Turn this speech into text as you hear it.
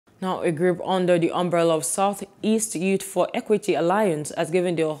Now, a group under the umbrella of Southeast Youth for Equity Alliance has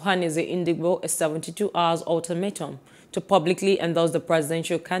given the Ohaneze Ndigbo a 72 hours ultimatum to publicly endorse the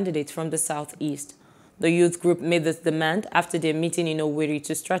presidential candidate from the Southeast. The youth group made this demand after their meeting in Owerri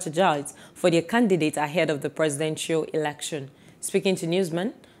to strategize for their candidate ahead of the presidential election. Speaking to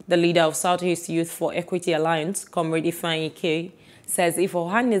Newsman, the leader of Southeast Youth for Equity Alliance, Comrade Ifeanyi K, says if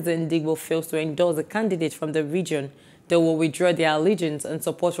Ohaneze Ndigbo fails to endorse a candidate from the region, they will withdraw their allegiance and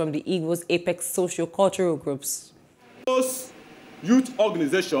support from the Igbo's apex socio-cultural groups. Those youth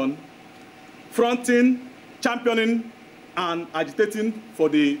organization fronting, championing, and agitating for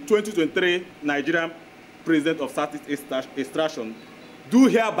the 2023 Nigerian President of Southeast Extraction do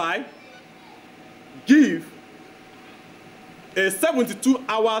hereby give a 72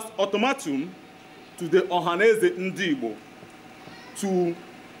 hours ultimatum to the Ohaneze Ndigbo to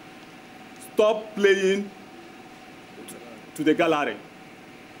stop playing to the gallery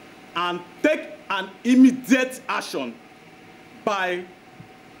and take an immediate action by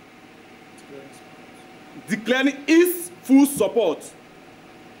declaring its full support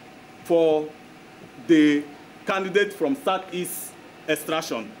for the candidate from Southeast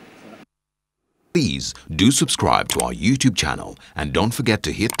Extraction. Please do subscribe to our YouTube channel and don't forget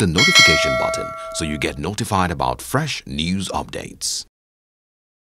to hit the notification button so you get notified about fresh news updates.